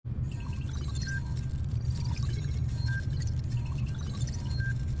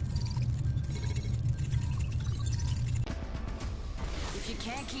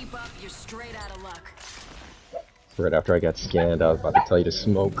can't keep up, you're straight out of luck. Right after I got scanned, I was about to tell you to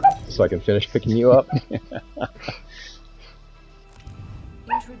smoke so I can finish picking you up.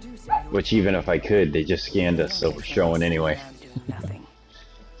 Which even if I could, they just scanned us, so we're showing anyway.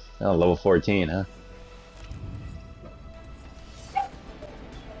 Oh, level 14, huh?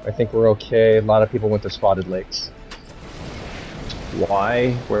 I think we're okay. A lot of people went to Spotted Lakes.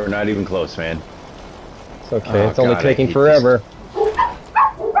 Why? We're not even close, man. It's okay. Oh, it's only God, taking forever.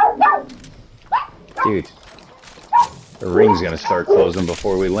 Dude, the ring's gonna start closing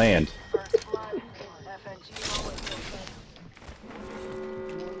before we land.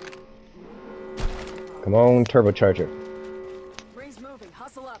 Come on, turbocharger. Ring's moving.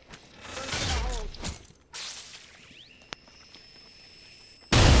 Hustle up.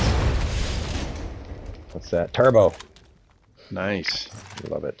 What's that? Turbo. Nice.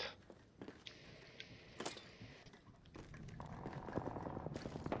 Love it.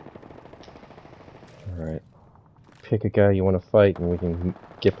 Alright. Pick a guy you want to fight and we can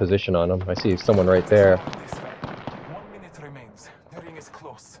get position on him. I see someone right there. 1 minute remains. The ring is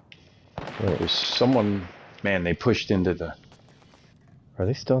close. There's someone... Man, they pushed into the... Are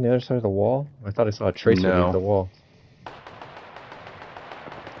they still on the other side of the wall? I thought I saw a tracer leave the wall.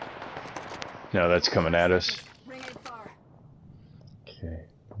 No, that's coming at us. Okay.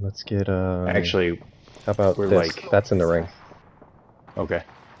 Let's get, Actually, how about we're this? like... That's in the ring. Okay.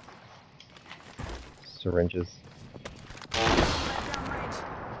 Syringes.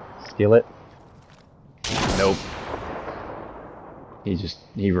 Steal it? Nope.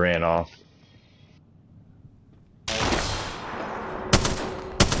 He ran off.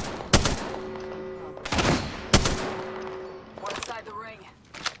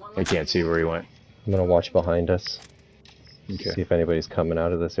 I can't see where he went. I'm gonna watch behind us. Okay. See if anybody's coming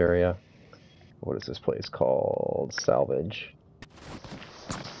out of this area. What is this place called? Salvage.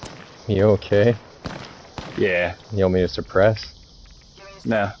 You okay? Yeah. You want me to suppress?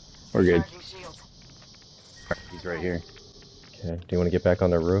 Nah, we're good. He's right here. Okay. Do you want to get back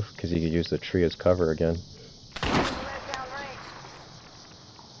on the roof? Because you could use the tree as cover again.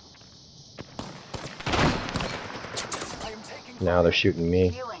 Now they're shooting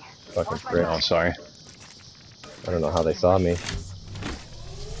me. Fucking frick. Oh, sorry. I don't know how they saw me.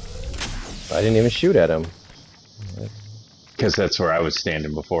 I didn't even shoot at him. Because that's where I was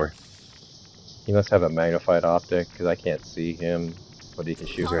standing before. He must have a magnified optic, because I can't see him, but he can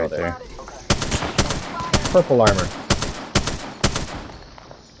shoot right there. Purple armor.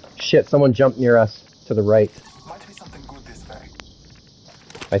 Shit, someone jumped near us, to the right. Might be something good this way.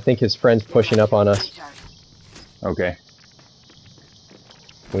 I think his friend's pushing up on us. Okay.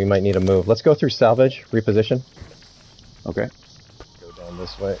 We might need a move. Let's go through salvage, reposition. Okay. Go down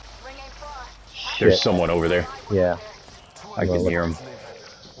this way. There's Shit. someone over there. Yeah. I can hear him.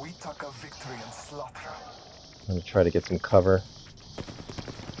 We took a victory and slaughter. I'm gonna try to get some cover.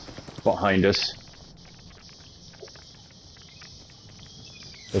 Behind us.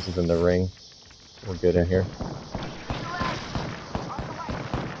 This is in the ring. We're good in here.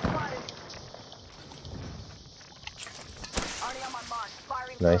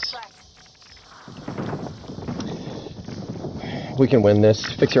 Nice. We can win this.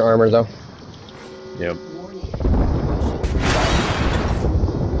 Fix your armor though. Yep.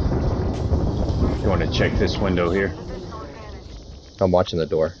 You want to check this window here? I'm watching the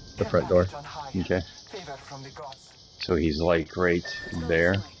door. The front door. Okay. So he's like right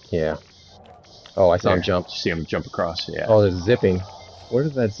there. Yeah. Oh, I saw him jump. See him jump across, yeah. Oh, there's zipping. Where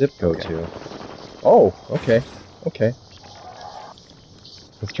did that zip go to? Oh, okay. Okay.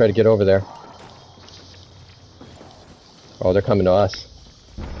 Let's try to get over there. Oh, they're coming to us.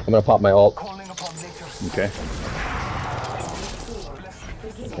 I'm gonna pop my ult. Okay.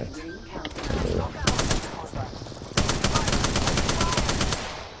 Okay.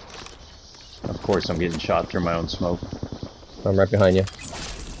 Of course, I'm getting shot through my own smoke. I'm right behind you.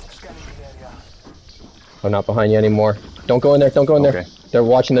 I'm not behind you anymore. Don't go in there. Don't go in there. They're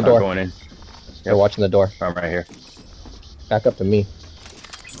watching the door. I'm going in. They're watching the door. I'm right here. Back up to me.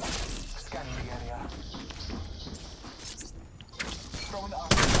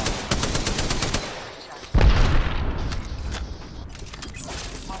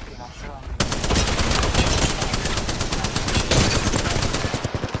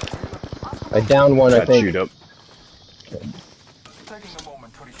 I downed one, I think. Shoot up. Taking a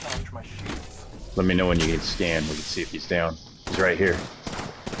moment to recharge my shields. Let me know when you get scanned. We can see if he's down. He's right here.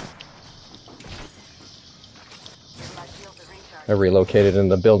 I relocated in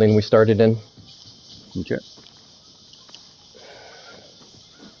the building we started in. Okay.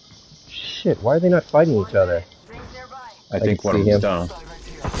 Shit, why are they not fighting each other? I think one of them's down.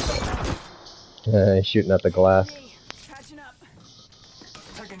 He's shooting at the glass. Hey, catching up.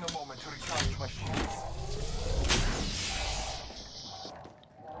 Taking a moment to recharge my shields.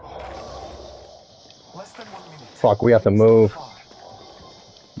 Less than 1 minute. Fuck, we have to move.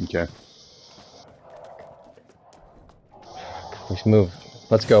 Okay. Let's move.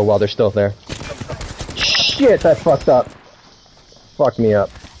 Let's go while they're still there. Shit, that fucked up. Fucked me up.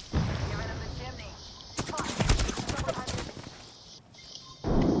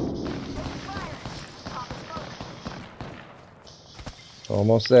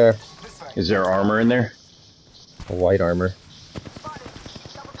 Almost there. Is there armor in there? A white armor.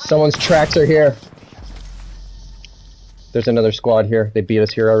 Someone's tracks are here. There's another squad here. They beat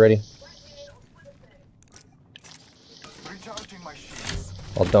us here already. Recharging my shields.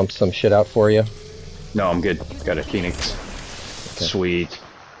 I'll dump some shit out for you. No, I'm good. Got a Phoenix. Okay. Sweet.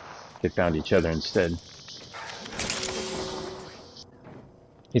 They found each other instead.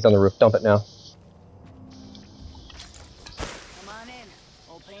 He's on the roof. Dump it now. Come on in.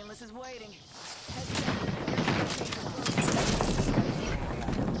 Old Painless is waiting.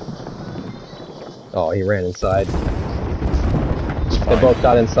 Oh, he ran inside. It's They fine. both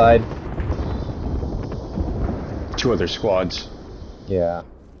got inside. 2 other squads. Yeah.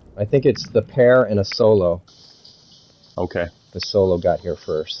 I think it's the pair and a solo. Okay. The solo got here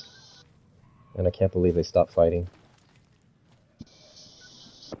first. And I can't believe they stopped fighting.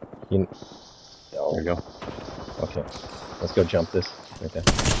 You... Oh, There you go. okay. Let's go jump this. Right there.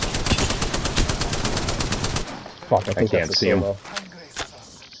 Fuck, I think can't that's see a him. solo. Time graces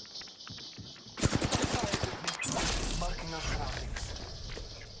us. Marking our surroundings.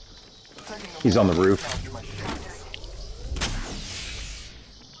 Taking a He's on the moment to roof. recharge my shields.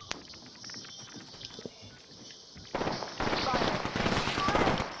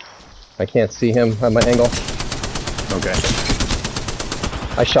 I can't see him on my angle. Okay.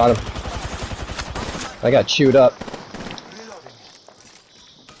 I shot him. I got chewed up. Reloading.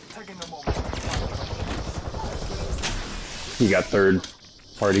 Taking a moment to recharge my shields. He got third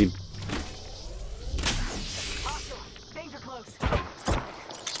partied. Hostile. Danger close.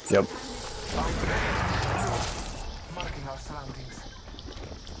 Yep. Marking our surroundings.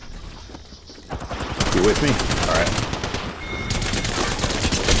 You with me? Alright.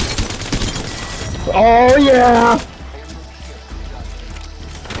 Oh yeah!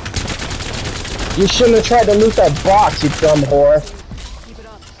 You shouldn't have tried to loot that box, you dumb whore. Keep it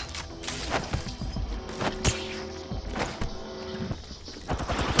up.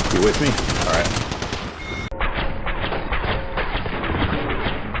 You with me? Alright.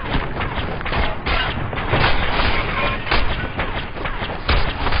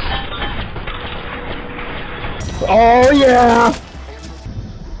 Oh yeah!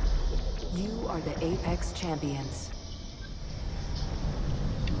 You are the Apex champions.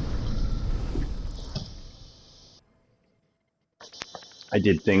 I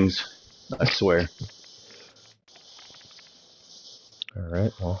did things. I swear.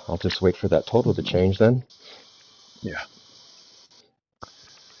 Alright, well, I'll just wait for that total to change then. Yeah.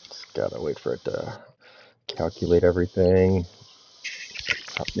 Just gotta wait for it to calculate everything.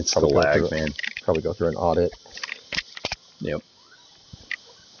 It's the Probably go lag, through- man. Probably go through an audit. Yep.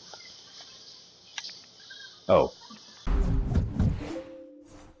 Oh.